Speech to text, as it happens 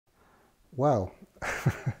Well,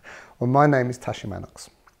 well, my name is Tashi Mannox.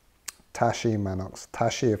 Tashi Mannox.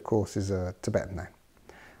 Tashi, of course, is a Tibetan name.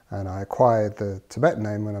 And I acquired the Tibetan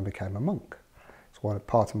name when I became a monk. It's one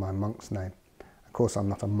part of my monk's name. Of course, I'm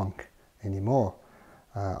not a monk anymore.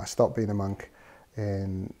 I stopped being a monk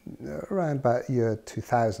in around about year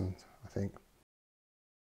 2000, I think.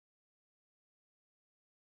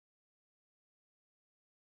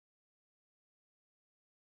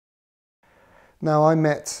 Now, I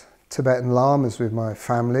met Tibetan lamas with my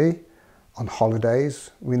family on holidays.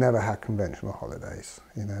 We never had conventional holidays.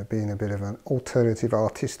 You know, being a bit of an alternative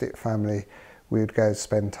artistic family, we would go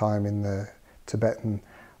spend time in the Tibetan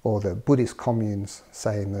or the Buddhist communes,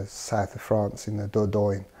 say in the south of France, in the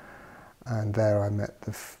Dordogne. And there I met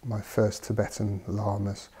my first Tibetan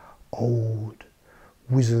lamas, old,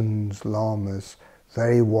 wizened lamas,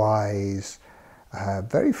 very wise,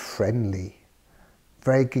 very friendly,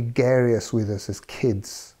 very gregarious with us as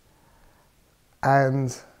kids.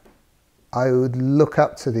 And I would look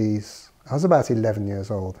up to these, I was about 11 years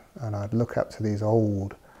old, and I'd look up to these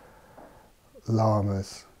old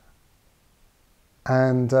lamas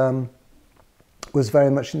and was very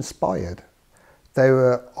much inspired. They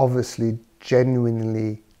were obviously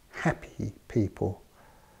genuinely happy people,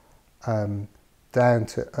 down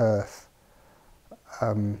to earth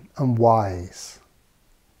and wise.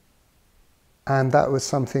 And that was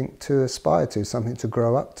something to aspire to, something to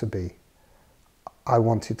grow up to be. I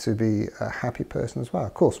wanted to be a happy person as well.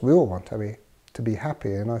 Of course, we all want to be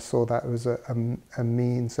happy, and I saw that as a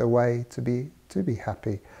means, a way to be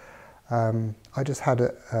happy. I just had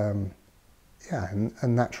a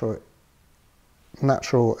natural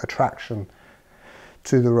attraction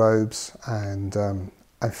to the robes, and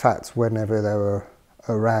in fact, whenever they were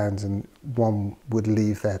around and one would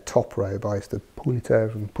leave their top robe, I used to pull it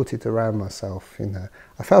over and put it around myself. You know,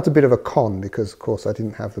 I felt a bit of a con because, of course, I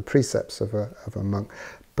didn't have the precepts of a monk,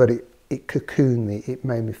 but it cocooned me. It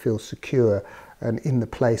made me feel secure and in the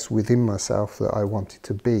place within myself that I wanted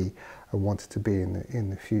to be. I wanted to be in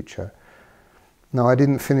the future. Now, I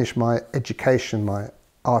didn't finish my education, my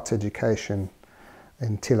art education,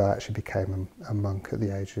 until I actually became a monk at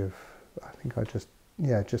the age of, I think I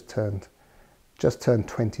just turned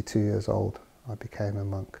 22 years old. I became a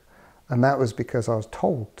monk. And that was because I was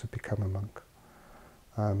told to become a monk.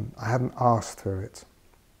 I hadn't asked for it.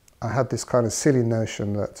 I had this kind of silly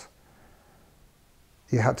notion that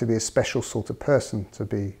you had to be a special sort of person to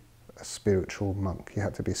be a spiritual monk. You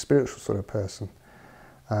had to be a spiritual sort of person.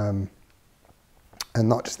 And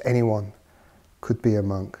not just anyone could be a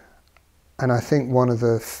monk. And I think one of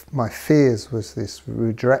my fears was this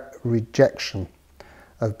rejection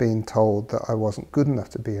of being told that I wasn't good enough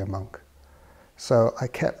to be a monk. So I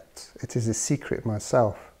kept it as a secret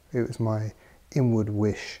myself. It was my inward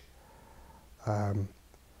wish. And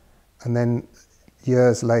then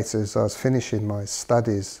years later, as I was finishing my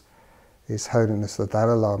studies, His Holiness the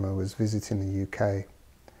Dalai Lama was visiting the UK,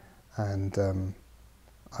 and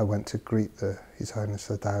I went to greet His Holiness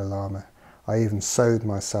the Dalai Lama. I even sewed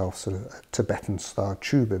myself sort of a Tibetan-style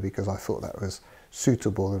chuba because I thought that was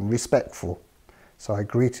suitable and respectful. So I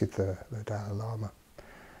greeted the Dalai Lama,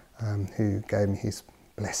 who gave me his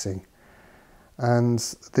blessing.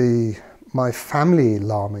 And my family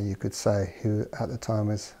Lama, you could say, who at the time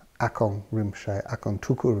was Akong Rinpoche, Akong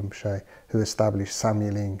Rinpoche, who established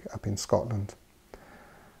Samyeling up in Scotland.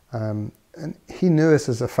 And he knew us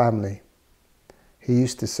as a family. He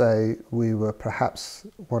used to say we were perhaps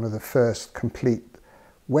one of the first complete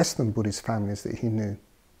Western Buddhist families that he knew.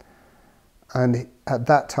 And at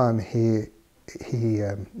that time he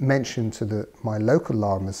mentioned to my local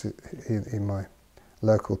lamas in my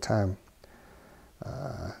local town,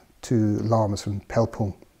 two lamas from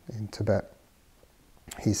Pelpung in Tibet.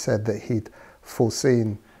 He said that he'd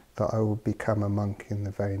foreseen that I would become a monk in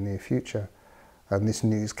the very near future. And this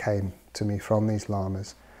news came to me from these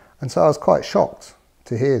lamas. And so I was quite shocked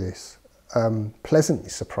to hear this, pleasantly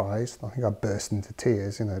surprised. I think I burst into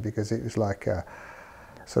tears, you know, because it was like a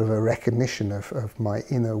sort of a recognition of my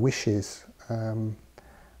inner wishes.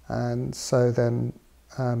 And so then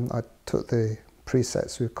I took the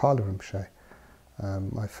precepts with Karla Rinpoche,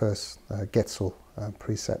 my first Getzel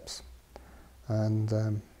precepts.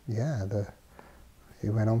 And yeah, it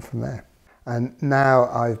went on from there. And now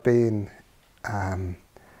I've been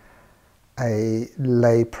a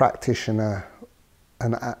lay practitioner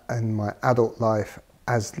in my adult life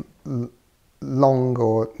as long,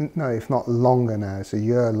 or no, if not longer now, it's a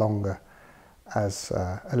year longer as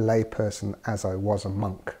a lay person as I was a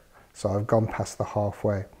monk. So I've gone past the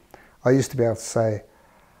halfway. I used to be able to say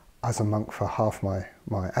as a monk for half my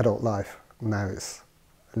adult life. Now it's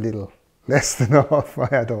a little less than half my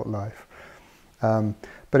adult life.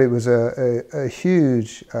 But it was a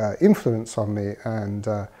huge influence on me, and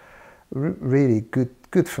really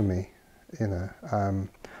good for me, you know.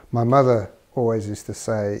 My mother always used to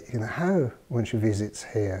say, you know, how, when she visits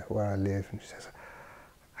here where I live, and she says,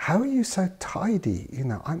 how are you so tidy? You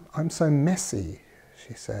know, I'm so messy,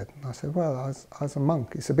 she said. And I said, well, I was a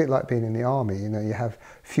monk. It's a bit like being in the army, you know, you have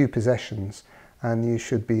few possessions and you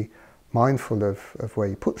should be mindful of where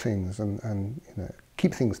you put things and you know,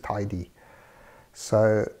 keep things tidy.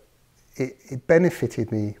 So it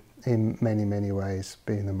benefited me in many ways,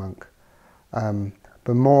 being a monk.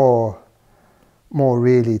 But more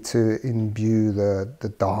really to imbue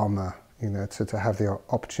the Dharma, you know, to have the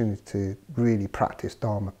opportunity to really practice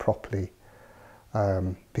Dharma properly.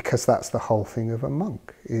 Because that's the whole thing of a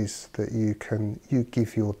monk, is that you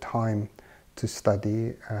give your time to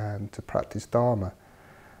study and to practice Dharma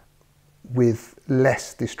with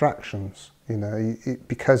less distractions, you know,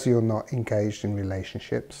 because you're not engaged in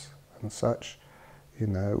relationships and such, you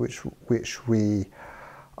know, which we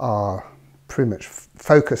are pretty much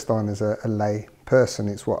focused on as a lay person.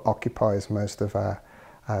 It's what occupies most of our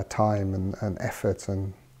time and effort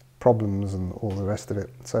and problems and all the rest of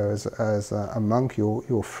it. So as a monk,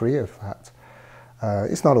 you're free of that.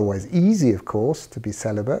 It's not always easy, of course, to be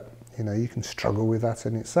celibate. You know, you can struggle with that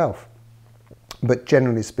in itself. But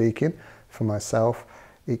generally speaking, for myself,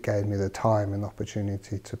 it gave me the time and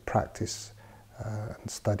opportunity to practice and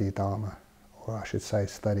study Dharma, or I should say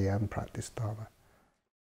study and practice Dharma.